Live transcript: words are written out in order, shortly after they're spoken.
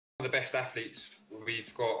One of the best athletes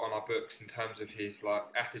we've got on our books in terms of his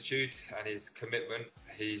attitude and his commitment.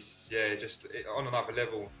 He's just on another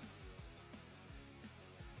level.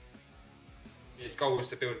 His goal was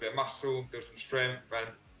to build a bit of muscle, build some strength, and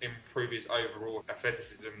improve his overall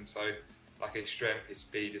athleticism. So, like his strength, his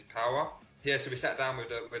speed, his power. Yeah, so we sat down with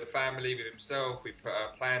the family, with himself. We put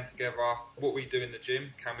a plan together. What we do in the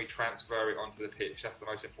gym, can we transfer it onto the pitch? That's the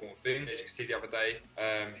most important thing. As you can see the other day,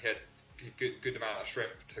 he had a good amount of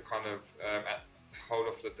strength to kind of hold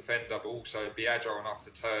off the defender, but also be agile enough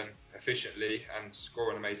to turn efficiently and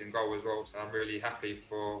score an amazing goal as well. So I'm really happy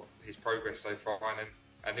for his progress so far,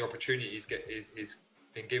 and the opportunity he's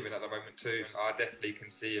been given at the moment too. I definitely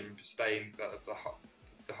can see him staying at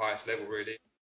the highest level, really.